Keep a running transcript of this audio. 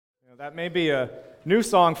That may be a new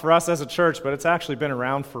song for us as a church, but it's actually been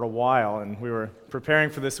around for a while. And we were preparing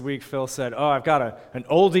for this week. Phil said, I've got an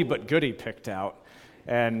oldie but goodie picked out.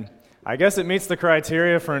 And I guess it meets the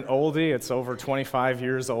criteria for an oldie. It's over 25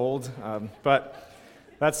 years old. But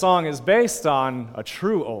that song is based on a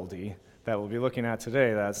true oldie that we'll be looking at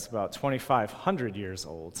today. That's about 2,500 years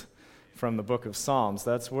old from the book of Psalms.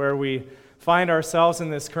 That's where we find ourselves in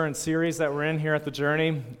this current series that we're in here at The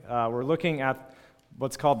Journey. We're looking at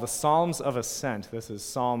what's called the Psalms of Ascent. This is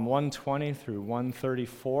Psalm 120 through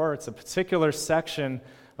 134. It's a particular section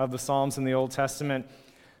of the Psalms in the Old Testament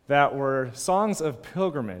that were songs of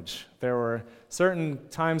pilgrimage. There were certain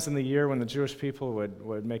times in the year when the Jewish people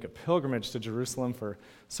would make a pilgrimage to Jerusalem for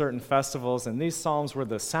certain festivals, and these psalms were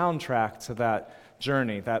the soundtrack to that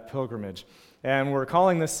journey, that pilgrimage. And we're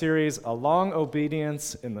calling this series A Long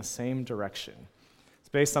Obedience in the Same Direction. It's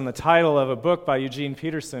based on the title of a book by Eugene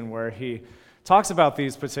Peterson where he talks about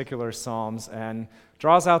these particular psalms and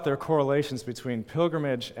draws out their correlations between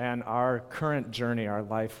pilgrimage and our current journey, our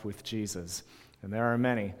life with Jesus. And there are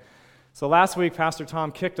many. So last week, Pastor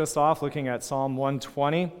Tom kicked us off looking at Psalm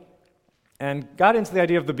 120 and got into the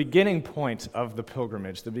idea of the beginning point of the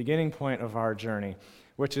pilgrimage, the beginning point of our journey,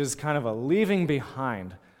 which is kind of a leaving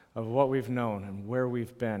behind of what we've known and where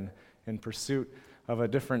we've been in pursuit of a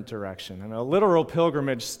different direction. And a literal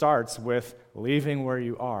pilgrimage starts with leaving where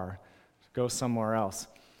you are, go somewhere else.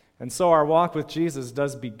 And so our walk with Jesus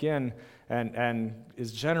does begin and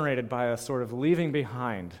is generated by a sort of leaving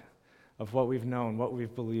behind of what we've known, what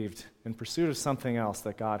we've believed, in pursuit of something else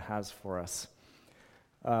that God has for us.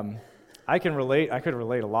 I could relate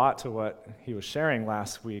a lot to what he was sharing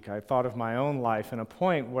last week. I thought of my own life and a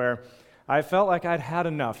point where I felt like I'd had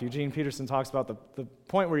enough. Eugene Peterson talks about the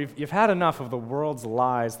point where you've had enough of the world's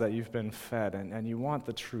lies that you've been fed, and you want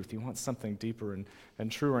the truth. You want something deeper and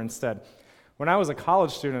truer instead. When I was a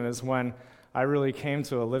college student is when I really came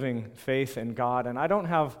to a living faith in God, and I don't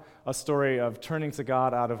have a story of turning to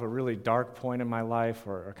God out of a really dark point in my life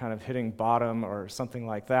or kind of hitting bottom or something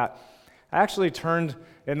like that. I actually turned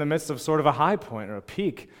in the midst of sort of a high point or a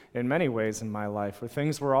peak in many ways in my life where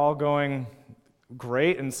things were all going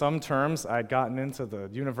great in some terms. I'd gotten into the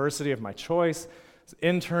university of my choice, was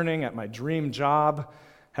interning at my dream job,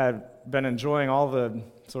 had been enjoying all the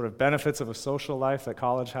sort of benefits of a social life that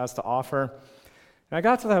college has to offer. And I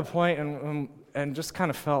got to that point and just kind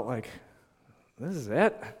of felt like, this is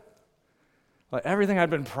it? Like everything I'd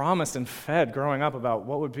been promised and fed growing up about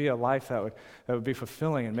what would be a life that would be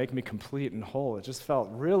fulfilling and make me complete and whole, it just felt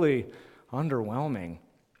really underwhelming.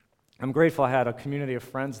 I'm grateful I had a community of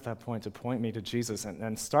friends at that point to point me to Jesus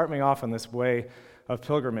and start me off on this way of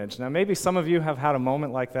pilgrimage. Now, maybe some of you have had a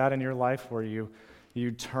moment like that in your life where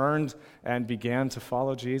you turned and began to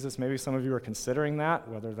follow Jesus. Maybe some of you are considering that,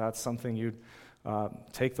 whether that's something you'd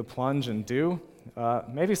take the plunge and do.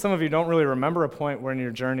 Maybe some of you don't really remember a point when your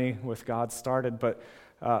journey with God started, but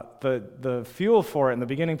the fuel for it and the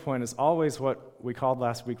beginning point is always what we called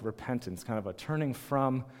last week repentance, kind of a turning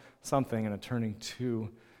from something and a turning to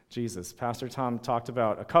Jesus. Pastor Tom talked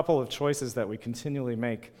about a couple of choices that we continually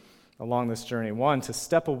make along this journey. One, to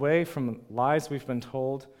step away from lies we've been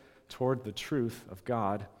told toward the truth of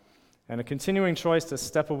God, and a continuing choice to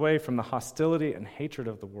step away from the hostility and hatred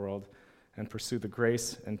of the world and pursue the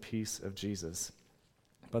grace and peace of Jesus.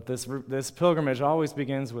 But this pilgrimage always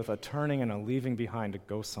begins with a turning and a leaving behind to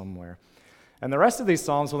go somewhere. And the rest of these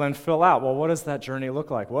psalms will then fill out, well, what does that journey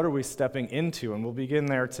look like? What are we stepping into? And we'll begin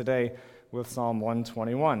there today with Psalm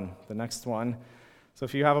 121, the next one. So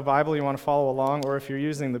if you have a Bible you want to follow along, or if you're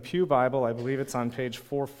using the Pew Bible, I believe it's on page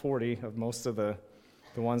 440 of most of the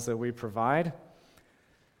ones that we provide.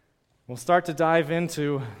 We'll start to dive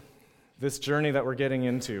into this journey that we're getting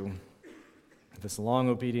into, this long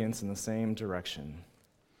obedience in the same direction.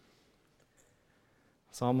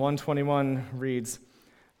 Psalm 121 reads,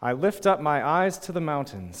 I lift up my eyes to the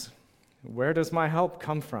mountains. Where does my help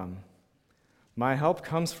come from? My help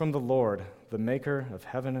comes from the Lord, the maker of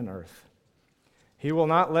heaven and earth. He will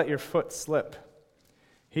not let your foot slip.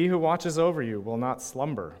 He who watches over you will not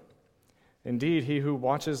slumber. Indeed, he who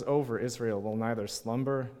watches over Israel will neither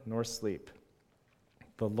slumber nor sleep.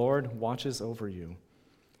 The Lord watches over you.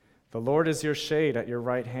 The Lord is your shade at your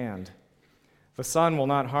right hand. The sun will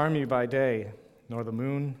not harm you by day, nor the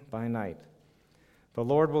moon by night. The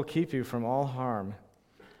Lord will keep you from all harm.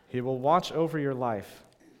 He will watch over your life.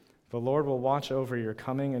 The Lord will watch over your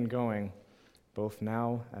coming and going, both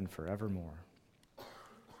now and forevermore.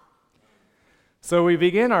 So we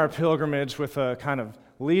begin our pilgrimage with a kind of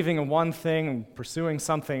leaving one thing and pursuing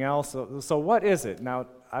something else. So what is it? Now,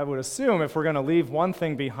 I would assume if we're going to leave one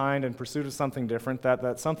thing behind in pursuit of something different,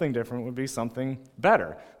 that something different would be something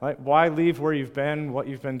better. Right? Why leave where you've been, what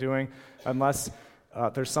you've been doing, unless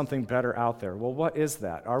there's something better out there? Well, what is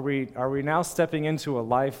that? Are we now stepping into a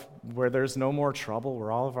life where there's no more trouble,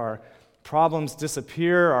 where all of our problems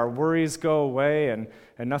disappear, our worries go away, and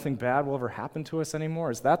nothing bad will ever happen to us anymore?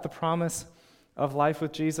 Is that the promise of life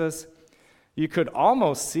with Jesus? You could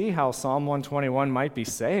almost see how Psalm 121 might be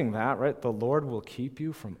saying that, right? The Lord will keep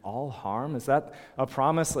you from all harm. Is that a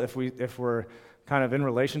promise if we're kind of in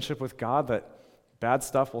relationship with God, that bad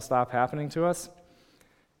stuff will stop happening to us?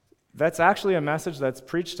 That's actually a message that's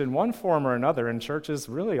preached in one form or another in churches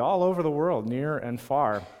really all over the world, near and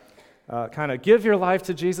far. Kind of give your life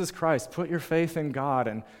to Jesus Christ, put your faith in God,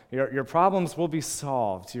 and your problems will be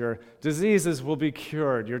solved, your diseases will be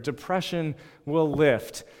cured, your depression will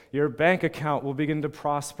lift, your bank account will begin to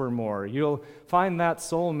prosper more, you'll find that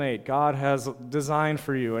soulmate God has designed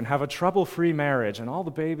for you and have a trouble-free marriage and all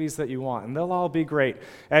the babies that you want, and they'll all be great,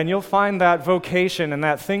 and you'll find that vocation and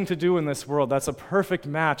that thing to do in this world that's a perfect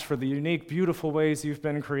match for the unique, beautiful ways you've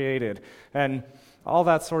been created, and all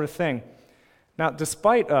that sort of thing. Now,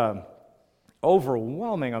 despite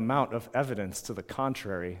overwhelming amount of evidence to the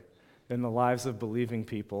contrary in the lives of believing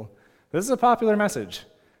people, this is a popular message,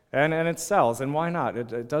 and it sells, and why not?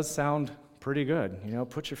 It does sound pretty good.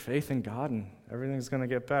 Put your faith in God and everything's going to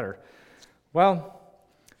get better. Well,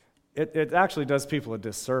 it actually does people a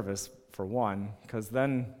disservice, for one, because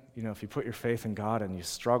then, if you put your faith in God and you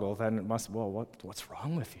struggle, then it must, what's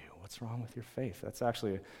wrong with you? What's wrong with your faith? That's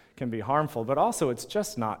actually can be harmful, but also it's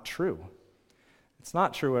just not true. It's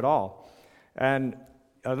not true at all. And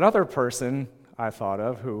another person I thought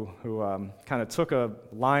of who kind of took a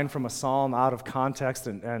line from a psalm out of context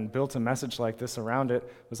and built a message like this around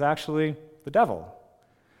it was actually the devil.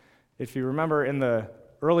 If you remember, in the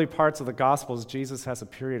early parts of the Gospels, Jesus has a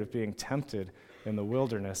period of being tempted in the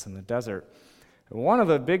wilderness, in the desert. One of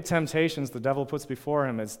the big temptations the devil puts before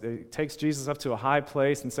him is it takes Jesus up to a high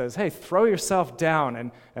place and says, hey, throw yourself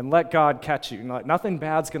down and let God catch you. Nothing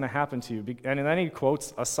bad's going to happen to you. And then he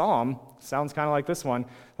quotes a psalm, sounds kind of like this one,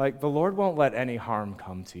 like, the Lord won't let any harm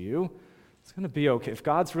come to you. It's going to be okay. If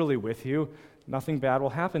God's really with you, nothing bad will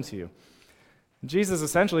happen to you. Jesus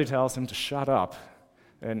essentially tells him to shut up,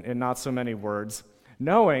 in not so many words,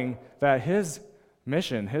 knowing that his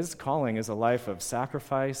mission, his calling is a life of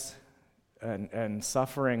sacrifice and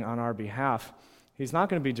suffering on our behalf. He's not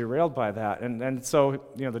going to be derailed by that. And so,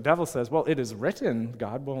 the devil says, well, it is written,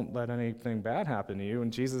 God won't let anything bad happen to you.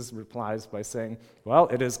 And Jesus replies by saying, well,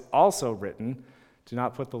 it is also written, do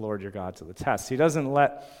not put the Lord your God to the test. He doesn't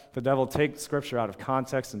let the devil take Scripture out of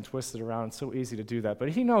context and twist it around. It's so easy to do that. But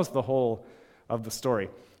he knows the whole of the story.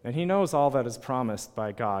 And he knows all that is promised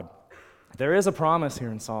by God. There is a promise here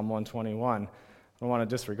in Psalm 121. I don't want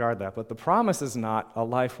to disregard that, but the promise is not a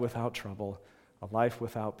life without trouble, a life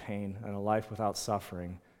without pain, and a life without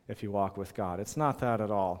suffering if you walk with God. It's not that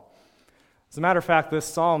at all. As a matter of fact, this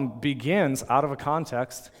psalm begins out of a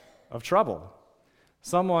context of trouble.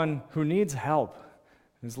 Someone who needs help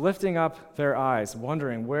is lifting up their eyes,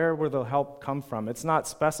 wondering where will the help come from. It's not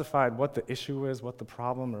specified what the issue is, what the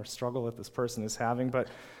problem or struggle that this person is having, but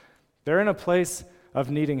they're in a place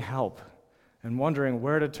of needing help and wondering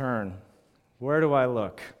where to turn. Where do I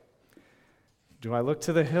look? Do I look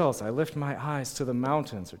to the hills? I lift my eyes to the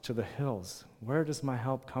mountains or to the hills. Where does my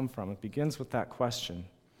help come from? It begins with that question.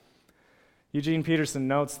 Eugene Peterson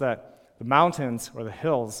notes that the mountains or the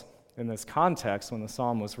hills in this context, when the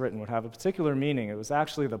psalm was written, would have a particular meaning. It was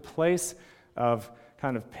actually the place of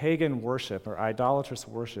kind of pagan worship or idolatrous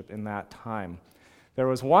worship in that time. There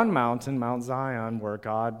was one mountain, Mount Zion, where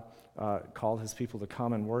God called his people to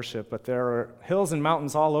come and worship, but there are hills and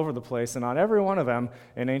mountains all over the place, and on every one of them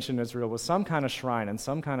in ancient Israel was some kind of shrine and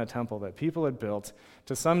some kind of temple that people had built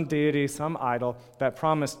to some deity, some idol that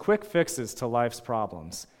promised quick fixes to life's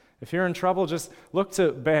problems. If you're in trouble, just look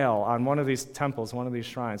to Baal on one of these temples, one of these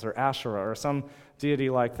shrines, or Asherah, or some deity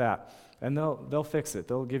like that, and they'll fix it.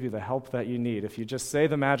 They'll give you the help that you need. If you just say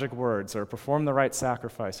the magic words, or perform the right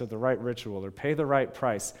sacrifice, or the right ritual, or pay the right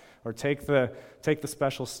price, or take the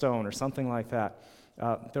special stone, or something like that.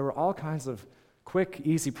 There were all kinds of quick,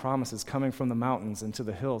 easy promises coming from the mountains into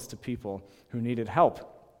the hills to people who needed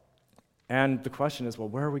help. And the question is, well,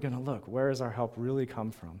 where are we going to look? Where does our help really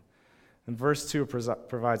come from? And verse 2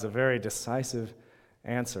 provides a very decisive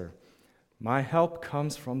answer. My help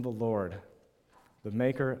comes from the Lord, the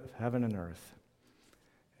maker of heaven and earth.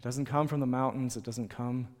 It doesn't come from the mountains, it doesn't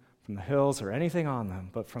come from the hills or anything on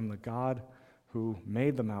them, but from the God who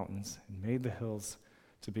made the mountains and made the hills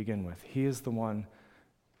to begin with. He is the one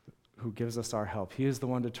who gives us our help. He is the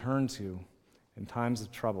one to turn to in times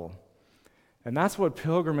of trouble. And that's what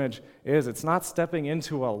pilgrimage is. It's not stepping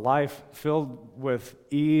into a life filled with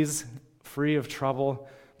ease, free of trouble,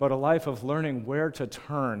 but a life of learning where to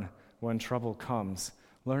turn when trouble comes,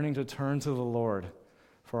 learning to turn to the Lord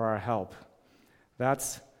for our help.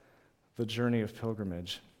 That's the journey of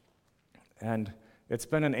pilgrimage. And it's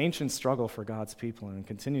been an ancient struggle for God's people, and it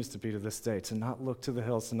continues to be to this day, to not look to the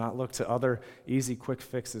hills, to not look to other easy, quick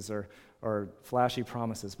fixes or flashy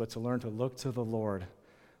promises, but to learn to look to the Lord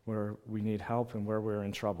where we need help and where we're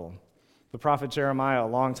in trouble. The prophet Jeremiah a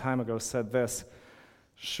long time ago said this,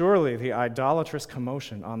 "Surely the idolatrous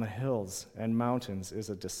commotion on the hills and mountains is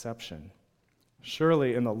a deception.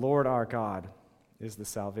 Surely in the Lord our God is the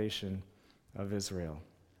salvation of Israel."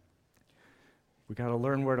 We got to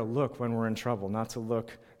learn where to look when we're in trouble, not to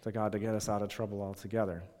look to God to get us out of trouble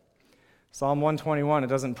altogether. Psalm 121, it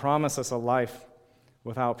doesn't promise us a life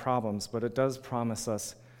without problems, but it does promise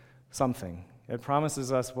us something. It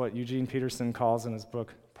promises us what Eugene Peterson calls in his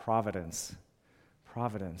book Providence.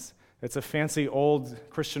 Providence. It's a fancy old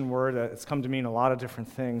Christian word that it's come to mean a lot of different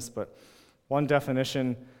things, but one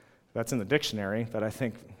definition that's in the dictionary that I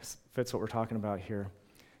think fits what we're talking about here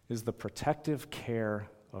is the protective care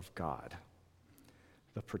of God.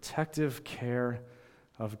 The protective care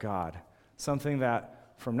of God. Something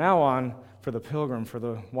that from now on, for the pilgrim, for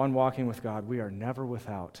the one walking with God, we are never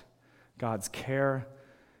without. God's care,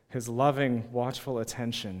 His loving, watchful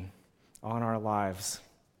attention on our lives.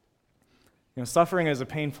 Suffering is a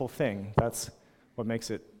painful thing. That's what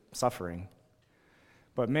makes it suffering.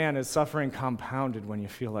 But man, is suffering compounded when you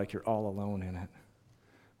feel like you're all alone in it.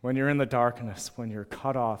 When you're in the darkness, when you're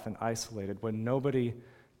cut off and isolated, when nobody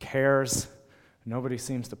cares, nobody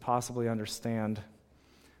seems to possibly understand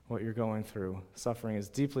what you're going through. Suffering is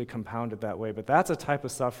deeply compounded that way, but that's a type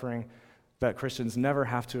of suffering that Christians never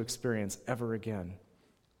have to experience ever again.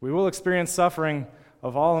 We will experience suffering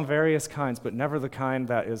of all and various kinds, but never the kind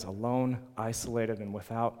that is alone, isolated, and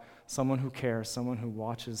without someone who cares, someone who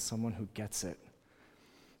watches, someone who gets it.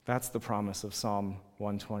 That's the promise of Psalm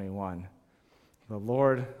 121. The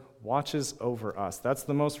Lord watches over us. That's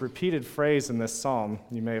the most repeated phrase in this psalm,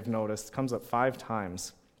 you may have noticed. It comes up 5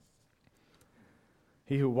 times.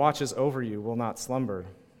 He who watches over you will not slumber.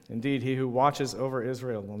 Indeed, he who watches over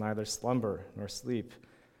Israel will neither slumber nor sleep.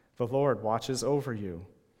 The Lord watches over you.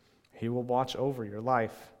 He will watch over your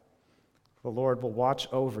life. The Lord will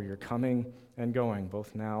watch over your coming and going,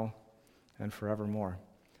 both now and forevermore.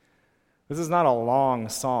 This is not a long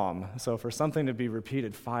psalm, so for something to be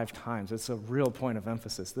repeated 5 times, it's a real point of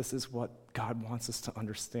emphasis. This is what God wants us to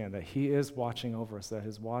understand, that He is watching over us, that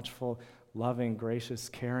His watchful, loving, gracious,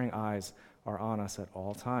 caring eyes are on us at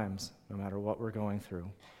all times, no matter what we're going through.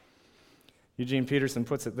 Eugene Peterson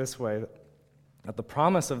puts it this way, that the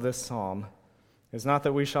promise of this psalm is not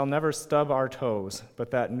that we shall never stub our toes,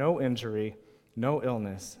 but that no injury, no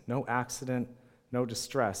illness, no accident, no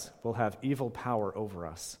distress will have evil power over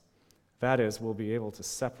us. That is, will be able to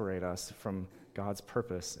separate us from God's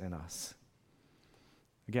purpose in us.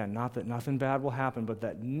 Again, not that nothing bad will happen, but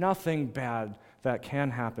that nothing bad that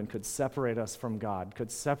can happen could separate us from God,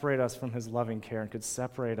 could separate us from His loving care, and could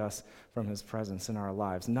separate us from His presence in our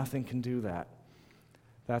lives. Nothing can do that.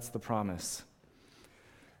 That's the promise.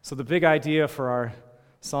 So the big idea for our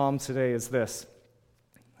psalm today is this,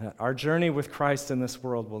 that our journey with Christ in this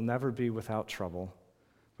world will never be without trouble,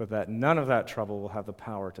 but that none of that trouble will have the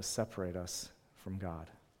power to separate us from God.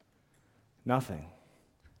 Nothing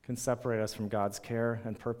can separate us from God's care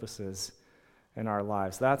and purposes in our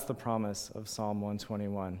lives. That's the promise of Psalm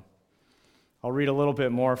 121. I'll read a little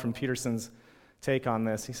bit more from Peterson's take on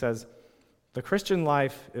this. He says, "The Christian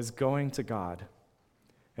life is going to God.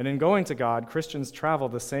 And in going to God, Christians travel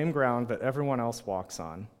the same ground that everyone else walks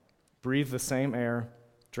on, breathe the same air,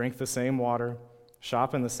 drink the same water,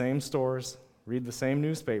 shop in the same stores, read the same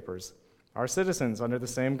newspapers, are citizens under the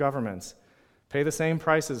same governments, pay the same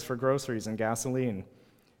prices for groceries and gasoline,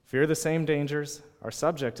 fear the same dangers, are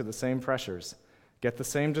subject to the same pressures, get the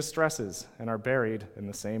same distresses, and are buried in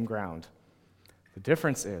the same ground. The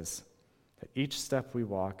difference is that each step we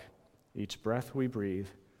walk, each breath we breathe,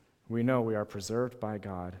 we know we are preserved by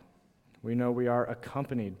God. We know we are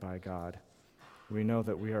accompanied by God. We know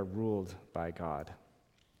that we are ruled by God.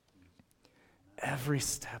 Every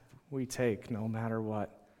step we take, no matter what,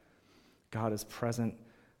 God is present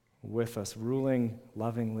with us, ruling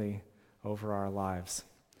lovingly over our lives,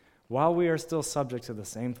 while we are still subject to the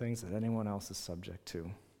same things that anyone else is subject to.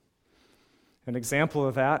 An example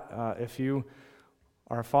of that, if you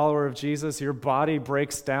are a follower of Jesus, your body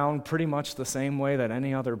breaks down pretty much the same way that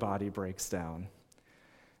any other body breaks down.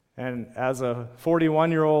 And as a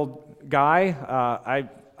 41-year-old guy,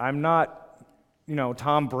 I'm not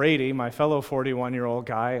Tom Brady, my fellow 41-year-old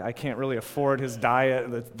guy. I can't really afford his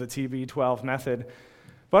diet, the TB12 method.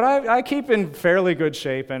 But I keep in fairly good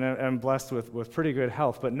shape and am blessed with pretty good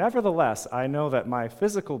health. But nevertheless, I know that my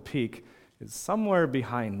physical peak is somewhere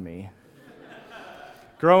behind me,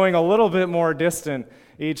 growing a little bit more distant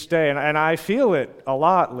each day. And I feel it a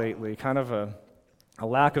lot lately, kind of a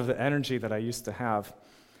lack of the energy that I used to have.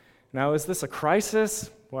 Now, is this a crisis?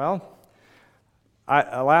 Well,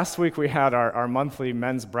 last week we had our monthly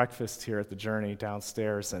men's breakfast here at the Journey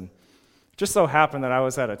downstairs, and it just so happened that I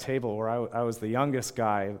was at a table where I was the youngest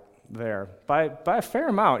guy there by a fair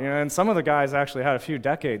amount, and some of the guys actually had a few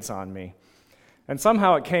decades on me. And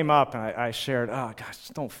somehow it came up, and I shared, I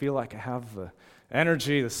just don't feel like I have the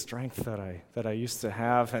energy, the strength that I used to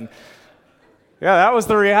have. And yeah, that was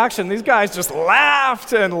the reaction. These guys just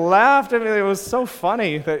laughed and laughed. I mean, it was so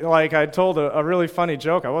funny that, I told a really funny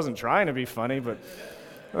joke. I wasn't trying to be funny, but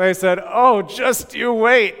they said, "Oh, just you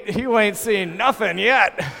wait. You ain't seen nothing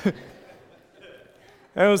yet."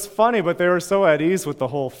 And it was funny, but they were so at ease with the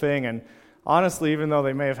whole thing. And honestly, even though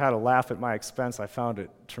they may have had a laugh at my expense, I found it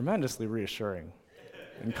tremendously reassuring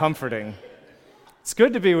and comforting. It's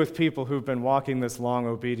good to be with people who've been walking this long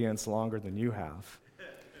obedience longer than you have.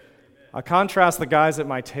 I contrast the guys at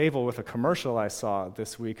my table with a commercial I saw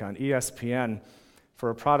this week on ESPN for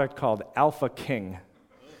a product called Alpha King.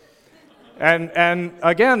 And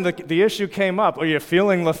again, the issue came up. Are you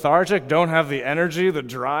feeling lethargic, don't have the energy, the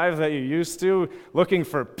drive that you used to, looking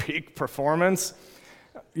for peak performance?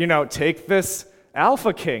 Take this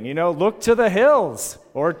Alpha King, look to the hills,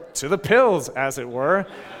 or to the pills, as it were.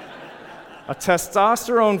 A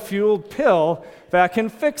testosterone-fueled pill that can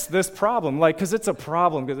fix this problem, because it's a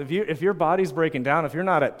problem. Because if your body's breaking down, if you're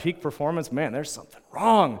not at peak performance, man, there's something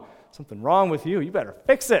wrong with you. You better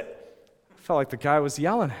fix it. I felt like the guy was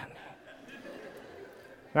yelling at me.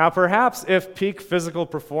 Now, perhaps if peak physical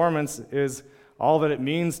performance is all that it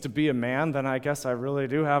means to be a man, then I guess I really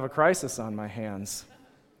do have a crisis on my hands.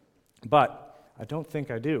 But I don't think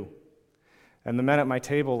I do. And the men at my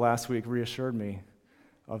table last week reassured me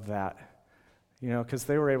of that. Because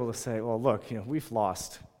they were able to say, well, look, we've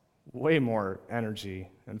lost way more energy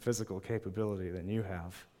and physical capability than you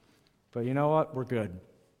have. But you know what? We're good.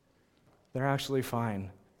 They're actually fine.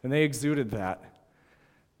 And they exuded that.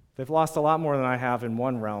 They've lost a lot more than I have in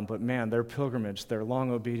one realm, but man, their pilgrimage, their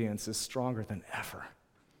long obedience is stronger than ever.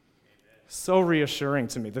 Amen. So reassuring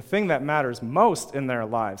to me. The thing that matters most in their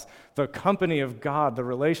lives, the company of God, the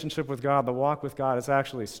relationship with God, the walk with God, is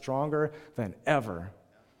actually stronger than ever.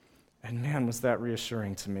 And man, was that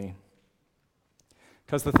reassuring to me.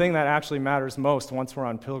 Because the thing that actually matters most once we're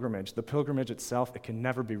on pilgrimage, the pilgrimage itself, it can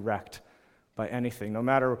never be wrecked by anything. No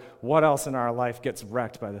matter what else in our life gets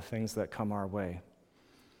wrecked by the things that come our way.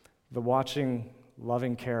 The watching,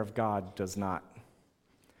 loving care of God does not.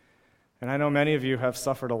 And I know many of you have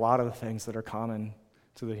suffered a lot of the things that are common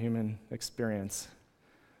to the human experience.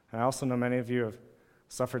 And I also know many of you have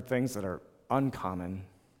suffered things that are uncommonly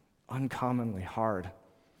hard.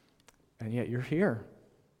 And yet you're here.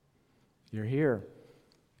 You're here.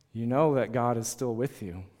 You know that God is still with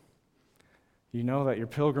you. You know that your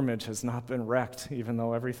pilgrimage has not been wrecked, even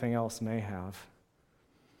though everything else may have.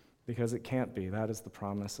 Because it can't be. That is the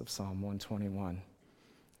promise of Psalm 121.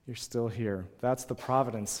 You're still here. That's the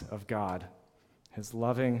providence of God, his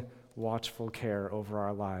loving, watchful care over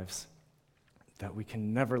our lives that we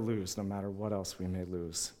can never lose, no matter what else we may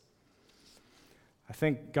lose. I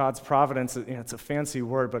think God's providence, it's a fancy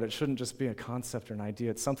word, but it shouldn't just be a concept or an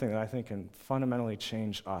idea. It's something that I think can fundamentally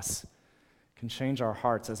change us, can change our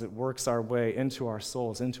hearts as it works our way into our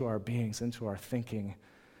souls, into our beings, into our thinking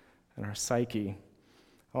and our psyche.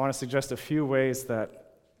 I want to suggest a few ways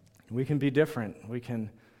that we can be different. We can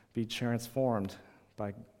be transformed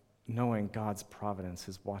by knowing God's providence,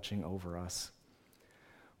 his watching over us.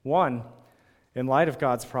 One, in light of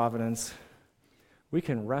God's providence, we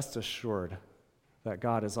can rest assured that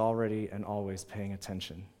God is already and always paying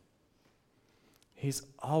attention. He's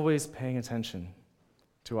always paying attention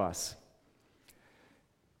to us.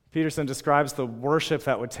 Peterson describes the worship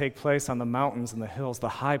that would take place on the mountains and the hills, the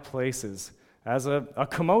high places, as a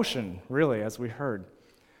commotion, really, as we heard.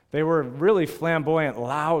 They were really flamboyant,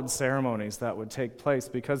 loud ceremonies that would take place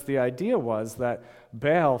because the idea was that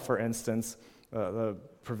Baal, for instance, the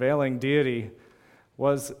prevailing deity,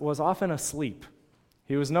 was often asleep.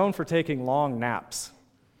 He was known for taking long naps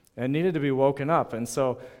and needed to be woken up. And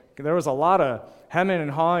so there was a lot of hemming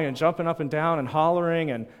and hawing and jumping up and down and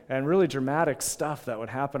hollering and really dramatic stuff that would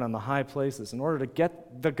happen on the high places in order to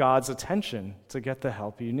get the God's attention, to get the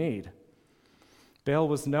help you need. Baal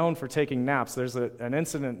was known for taking naps. There's an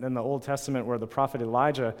incident in the Old Testament where the prophet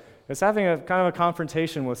Elijah is having a kind of a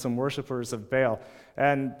confrontation with some worshipers of Baal.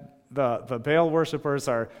 And the Baal worshipers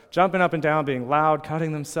are jumping up and down, being loud,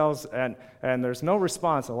 cutting themselves, and there's no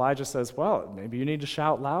response. Elijah says, well, maybe you need to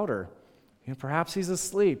shout louder. Perhaps he's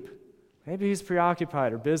asleep. Maybe he's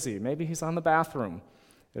preoccupied or busy. Maybe he's on the bathroom.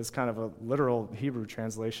 It's kind of a literal Hebrew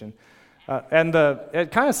translation.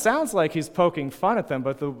 It kind of sounds like he's poking fun at them,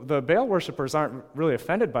 but the Baal worshipers aren't really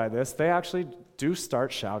offended by this. They actually do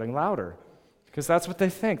start shouting louder because that's what they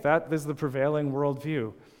think. That is the prevailing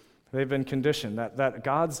worldview. They've been conditioned that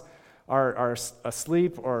gods are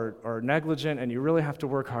asleep or negligent, and you really have to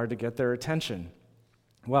work hard to get their attention.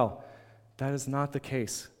 Well, that is not the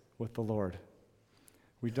case with the Lord.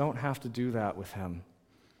 We don't have to do that with him.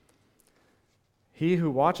 He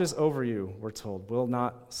who watches over you, we're told, will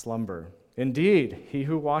not slumber. Indeed, he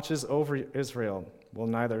who watches over Israel will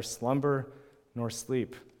neither slumber nor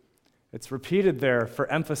sleep. It's repeated there for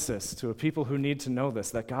emphasis to a people who need to know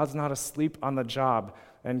this, that God's not asleep on the job,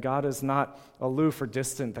 and God is not aloof or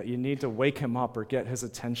distant, that you need to wake him up or get his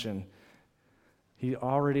attention. He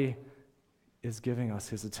already is giving us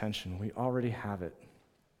his attention. We already have it.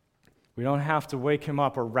 We don't have to wake him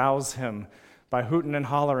up or rouse him by hooting and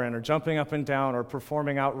hollering or jumping up and down or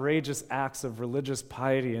performing outrageous acts of religious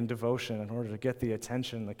piety and devotion in order to get the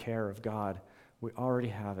attention and the care of God. We already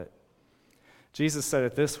have it. Jesus said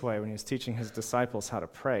it this way when he was teaching his disciples how to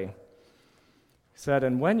pray. He said,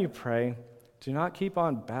 "And when you pray, do not keep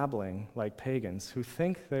on babbling like pagans who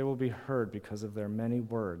think they will be heard because of their many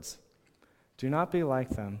words. Do not be like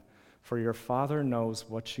them, for your Father knows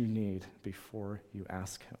what you need before you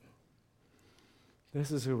ask him." This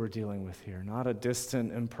is who we're dealing with here, not a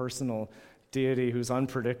distant, impersonal deity who's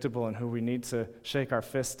unpredictable and who we need to shake our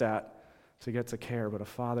fist at to get to care, but a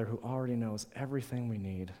Father who already knows everything we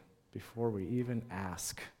need before we even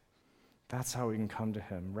ask. That's how we can come to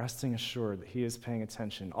him, resting assured that he is paying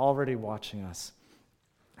attention, already watching us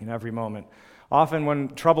in every moment. Often when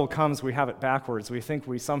trouble comes, we have it backwards. We think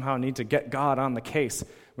we somehow need to get God on the case.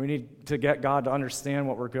 We need to get God to understand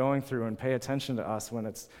what we're going through and pay attention to us when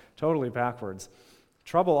it's totally backwards.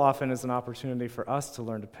 Trouble often is an opportunity for us to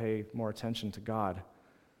learn to pay more attention to God,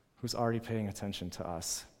 who's already paying attention to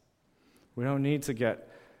us. We don't need to get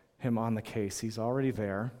him on the case. He's already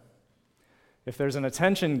there. If there's an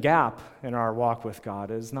attention gap in our walk with God,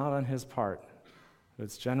 it is not on his part.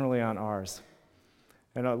 It's generally on ours.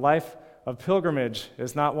 And a life of pilgrimage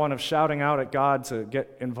is not one of shouting out at God to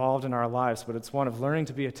get involved in our lives, but it's one of learning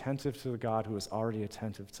to be attentive to the God who is already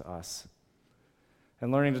attentive to us,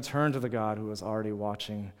 and learning to turn to the God who is already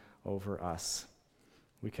watching over us.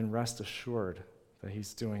 We can rest assured that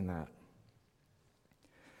he's doing that.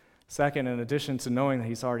 Second, in addition to knowing that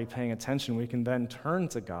he's already paying attention, we can then turn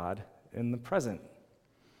to God in the present,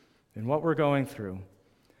 in what we're going through.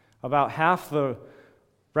 About half the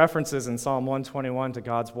references in Psalm 121 to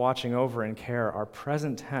God's watching over and care are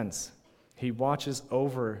present tense. He watches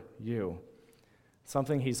over you.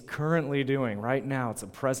 Something he's currently doing right now. It's a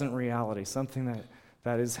present reality, something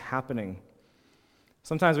that is happening.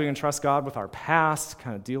 Sometimes we can trust God with our past,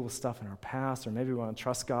 kind of deal with stuff in our past, or maybe we want to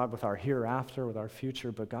trust God with our hereafter, with our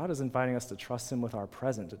future, but God is inviting us to trust him with our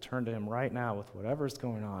present, to turn to him right now with whatever's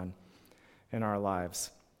going on in our lives.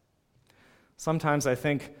 Sometimes I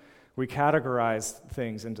think we categorize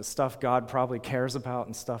things into stuff God probably cares about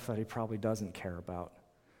and stuff that he probably doesn't care about.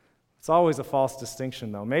 It's always a false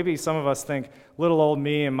distinction, though. Maybe some of us think, little old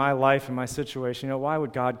me in my life and my situation, why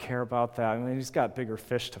would God care about that? I mean, he's got bigger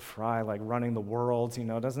fish to fry, like running the world,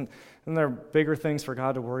 isn't there bigger things for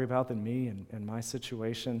God to worry about than me and my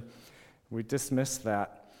situation? We dismiss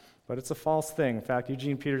that, but it's a false thing. In fact,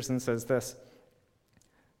 Eugene Peterson says this: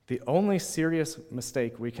 the only serious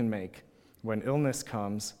mistake we can make when illness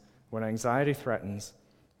comes, when anxiety threatens,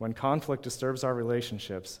 when conflict disturbs our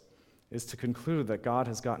relationships, is to conclude that God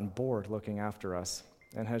has gotten bored looking after us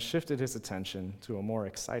and has shifted his attention to a more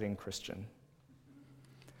exciting Christian.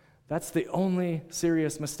 That's the only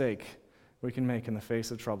serious mistake we can make in the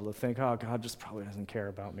face of trouble, to think, God just probably doesn't care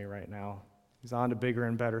about me right now. He's on to bigger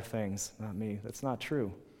and better things, not me. That's not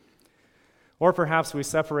true. Or perhaps we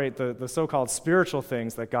separate the so-called spiritual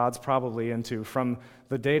things that God's probably into from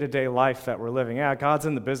the day-to-day life that we're living. Yeah, God's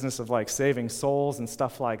in the business of saving souls and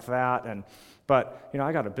stuff like that, but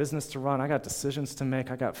I got a business to run, I got decisions to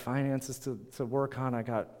make, I got finances to work on, I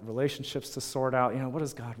got relationships to sort out. What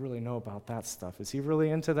does God really know about that stuff? Is he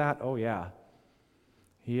really into that? Oh yeah,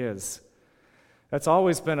 he is. That's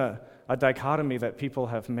always been a dichotomy that people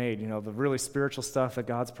have made, the really spiritual stuff that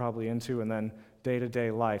God's probably into, and then day-to-day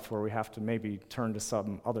life where we have to maybe turn to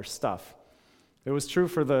some other stuff. It was true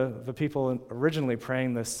for the people originally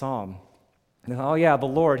praying this psalm. And, oh yeah, the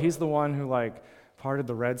Lord, he's the one who parted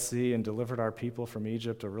the Red Sea and delivered our people from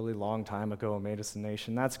Egypt a really long time ago and made us a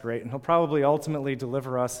nation. That's great. And he'll probably ultimately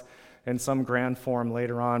deliver us in some grand form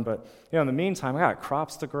later on. But in the meantime, I got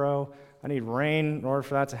crops to grow. I need rain in order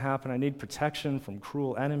for that to happen. I need protection from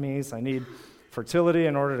cruel enemies. I need fertility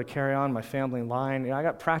in order to carry on my family line. I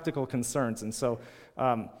got practical concerns. And so,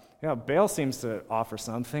 Baal seems to offer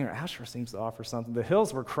something, or Asherah seems to offer something. The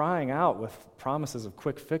hills were crying out with promises of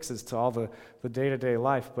quick fixes to all the day-to-day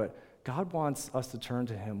life, but God wants us to turn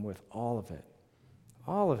to him with all of it.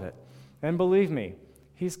 All of it. And believe me,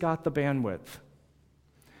 he's got the bandwidth,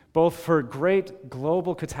 both for great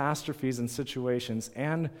global catastrophes and situations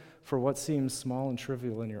and for what seems small and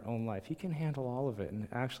trivial in your own life. He can handle all of it, and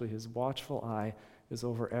actually his watchful eye is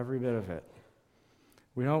over every bit of it.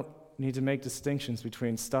 We don't need to make distinctions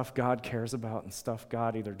between stuff God cares about and stuff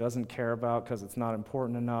God either doesn't care about because it's not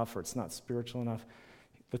important enough or it's not spiritual enough.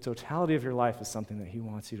 The totality of your life is something that he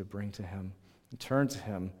wants you to bring to him and turn to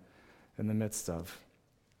him in the midst of.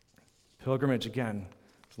 Pilgrimage, again,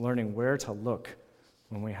 is learning where to look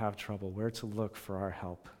when we have trouble, where to look for our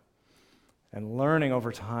help. And learning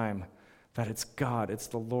over time that it's God, it's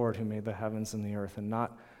the Lord who made the heavens and the earth, and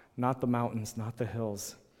not the mountains, not the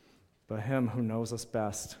hills, but him who knows us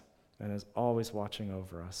best and is always watching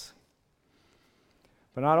over us.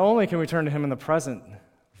 But not only can we turn to him in the present,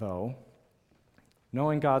 though,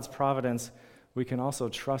 knowing God's providence, we can also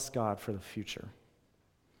trust God for the future.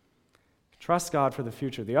 Trust God for the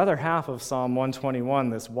future. The other half of Psalm 121,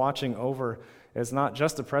 this watching over, is not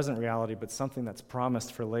just a present reality, but something that's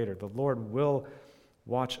promised for later. The Lord will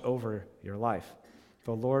watch over your life.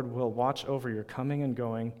 The Lord will watch over your coming and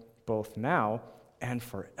going, both now and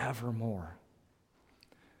forevermore.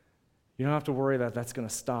 You don't have to worry that that's going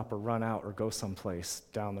to stop or run out or go someplace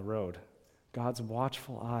down the road. God's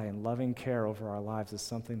watchful eye and loving care over our lives is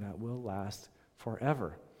something that will last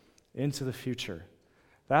forever, into the future.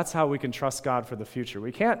 That's how we can trust God for the future.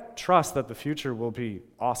 We can't trust that the future will be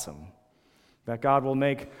awesome, that God will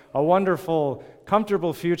make a wonderful,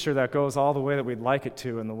 comfortable future that goes all the way that we'd like it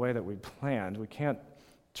to and the way that we planned. We can't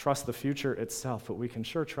trust the future itself, but we can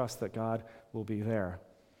sure trust that God will be there,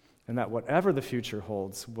 and that whatever the future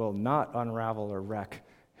holds will not unravel or wreck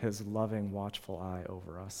his loving, watchful eye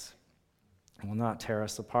over us. It will not tear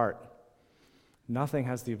us apart. Nothing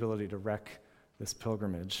has the ability to wreck this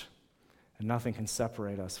pilgrimage, and nothing can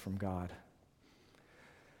separate us from God.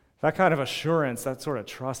 That kind of assurance, that sort of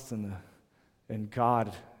trust in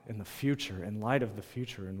God in the future, in light of the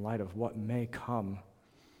future, in light of what may come,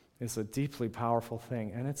 is a deeply powerful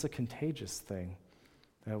thing, and it's a contagious thing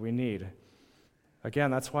that we need.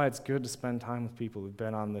 Again, that's why it's good to spend time with people who've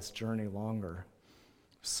been on this journey longer.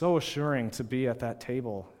 So assuring to be at that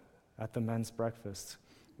table at the men's breakfast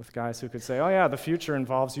with guys who could say, oh yeah, the future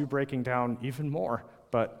involves you breaking down even more,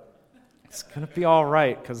 but it's going to be all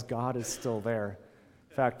right because God is still there.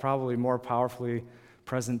 In fact, probably more powerfully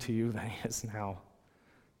present to you than he is now.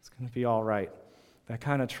 It's going to be all right. That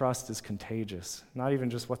kind of trust is contagious. Not even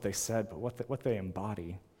just what they said, but what they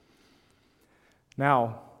embody.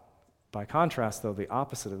 Now, by contrast, though, the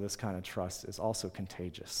opposite of this kind of trust is also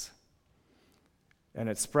contagious. And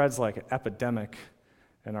it spreads like an epidemic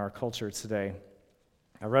in our culture today.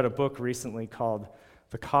 I read a book recently called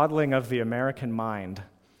The Coddling of the American Mind: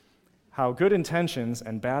 How Good Intentions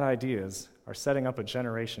and Bad Ideas Are Setting Up a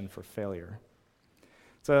Generation for Failure.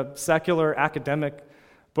 It's a secular academic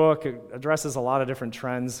book. It addresses a lot of different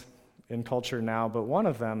trends in culture now, but one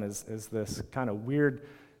of them is this kind of weird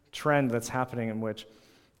trend that's happening in which,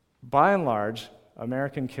 by and large,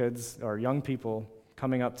 American kids or young people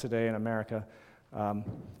coming up today in America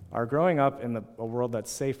are growing up in a world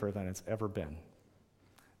that's safer than it's ever been.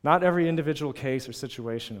 Not every individual case or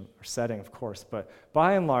situation or setting, of course, but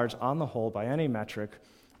by and large, on the whole, by any metric,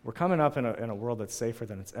 we're coming up in a world that's safer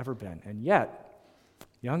than it's ever been. And yet,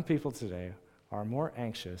 young people today are more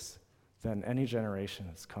anxious than any generation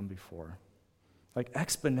that's come before. Like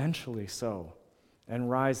exponentially so, and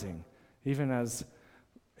rising, even as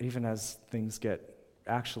things get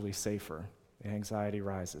actually safer, the anxiety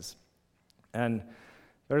rises. And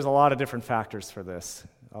there's a lot of different factors for this,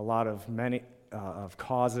 a lot of of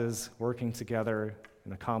causes working together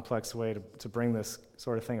in a complex way to bring this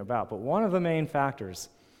sort of thing about. But one of the main factors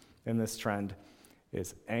in this trend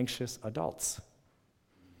is anxious adults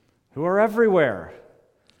who are everywhere,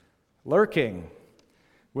 lurking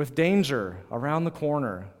with danger around the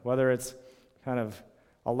corner, whether it's kind of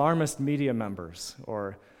alarmist media members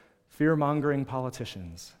or fear-mongering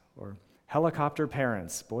politicians or Helicopter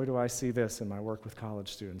parents. Boy, do I see this in my work with college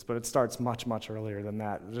students. But it starts much, much earlier than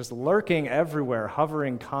that. Just lurking everywhere,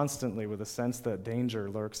 hovering constantly with a sense that danger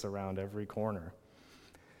lurks around every corner.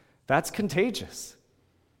 That's contagious.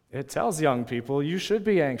 It tells young people you should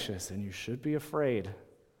be anxious and you should be afraid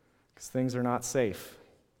because things are not safe.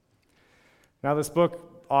 Now, this book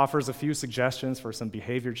offers a few suggestions for some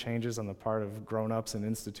behavior changes on the part of grown-ups and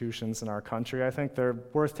institutions in our country. I think they're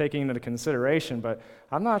worth taking into consideration, but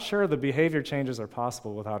I'm not sure the behavior changes are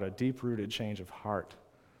possible without a deep-rooted change of heart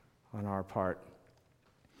on our part.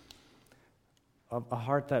 A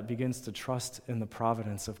heart that begins to trust in the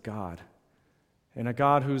providence of God, in a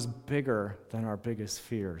God who's bigger than our biggest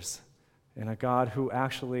fears, in a God who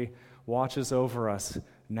actually watches over us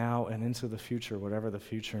now and into the future, whatever the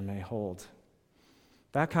future may hold.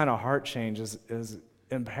 That kind of heart change is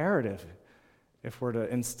imperative if we're to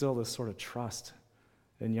instill this sort of trust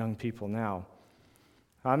in young people now.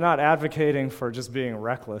 I'm not advocating for just being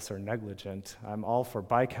reckless or negligent. I'm all for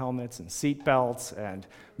bike helmets and seat belts and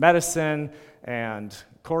medicine and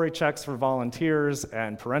Corey checks for volunteers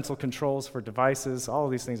and parental controls for devices. All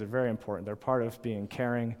of these things are very important. They're part of being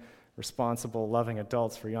caring, responsible, loving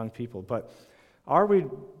adults for young people. But are we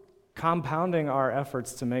compounding our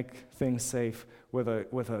efforts to make things safe with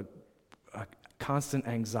a constant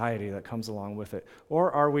anxiety that comes along with it?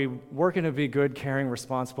 Or are we working to be good, caring,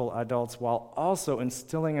 responsible adults while also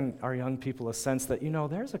instilling in our young people a sense that,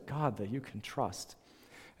 there's a God that you can trust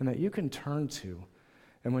and that you can turn to.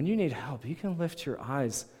 And when you need help, you can lift your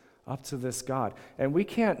eyes up to this God. And we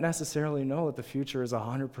can't necessarily know that the future is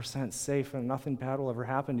 100% safe and nothing bad will ever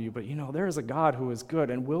happen to you, but there is a God who is good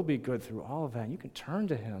and will be good through all of that. You can turn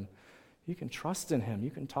to him. You can trust in him.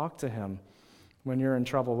 You can talk to him when you're in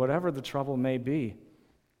trouble, whatever the trouble may be.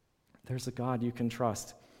 There's a God you can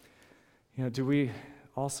trust. Do we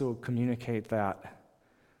also communicate that?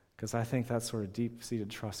 Because I think that sort of deep-seated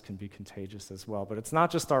trust can be contagious as well. But it's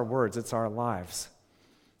not just our words, it's our lives.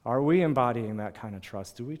 Are we embodying that kind of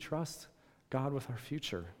trust? Do we trust God with our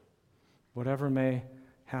future? Whatever may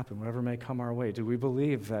happen, whatever may come our way, do we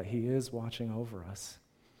believe that he is watching over us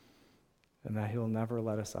and that he'll never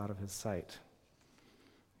let us out of his sight?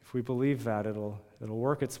 If we believe that, it'll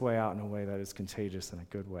work its way out in a way that is contagious in a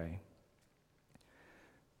good way.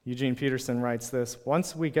 Eugene Peterson writes this: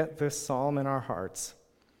 "Once we get this psalm in our hearts,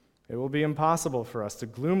 it will be impossible for us to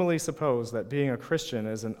gloomily suppose that being a Christian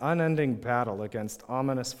is an unending battle against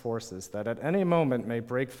ominous forces that at any moment may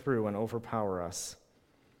break through and overpower us.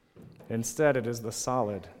 Instead, it is the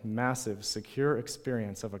solid, massive, secure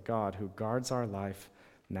experience of a God who guards our life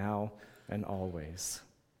now and always."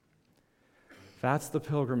 That's the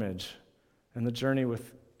pilgrimage and the journey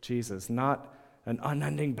with Jesus, not an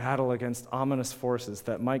unending battle against ominous forces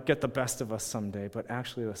that might get the best of us someday, but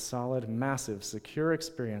actually the solid, massive, secure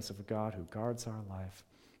experience of a God who guards our life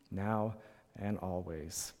now and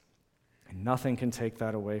always. And nothing can take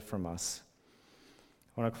that away from us.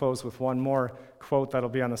 I want to close with one more quote that'll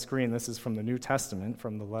be on the screen. This is from the New Testament,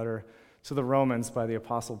 from the letter to the Romans by the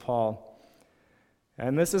Apostle Paul.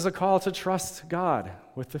 And this is a call to trust God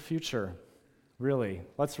with the future. Really,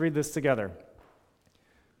 let's read this together.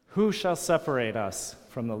 "Who shall separate us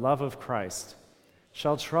from the love of Christ?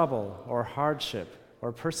 Shall trouble or hardship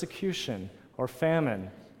or persecution or famine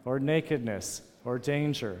or nakedness or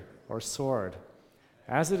danger or sword?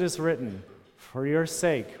 As it is written, for your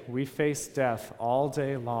sake we face death all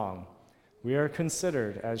day long. We are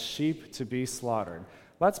considered as sheep to be slaughtered."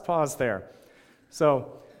 Let's pause there.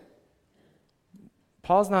 So,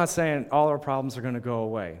 Paul's not saying all our problems are going to go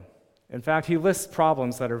away. In fact, he lists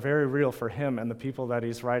problems that are very real for him and the people that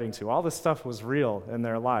he's writing to. All this stuff was real in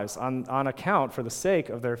their lives. On account, for the sake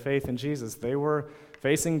of their faith in Jesus, they were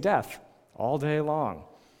facing death all day long.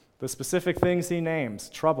 The specific things he names: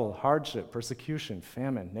 trouble, hardship, persecution,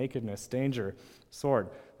 famine, nakedness, danger, sword.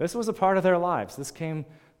 This was a part of their lives. This came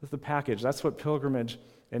with the package. That's what pilgrimage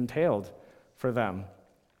entailed for them.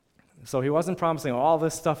 So he wasn't promising all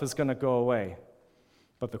this stuff is going to go away.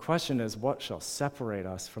 But the question is, what shall separate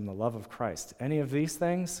us from the love of Christ? Any of these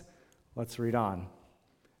things? Let's read on.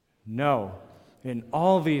 "No, in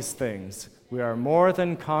all these things we are more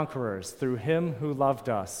than conquerors through him who loved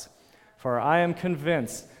us. For I am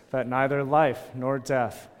convinced that neither life nor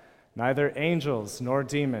death, neither angels nor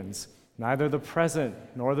demons, neither the present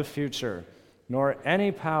nor the future, nor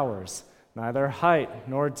any powers, neither height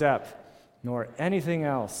nor depth, nor anything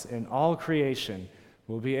else in all creation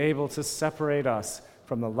will be able to separate us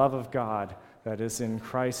from the love of God that is in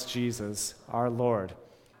Christ Jesus our Lord."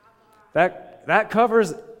 That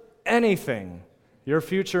covers anything your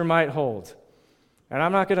future might hold. And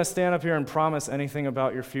I'm not going to stand up here and promise anything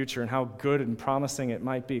about your future and how good and promising it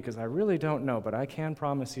might be, because I really don't know, but I can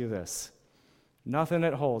promise you this. Nothing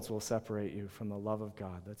it holds will separate you from the love of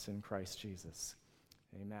God that's in Christ Jesus.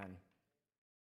 Amen.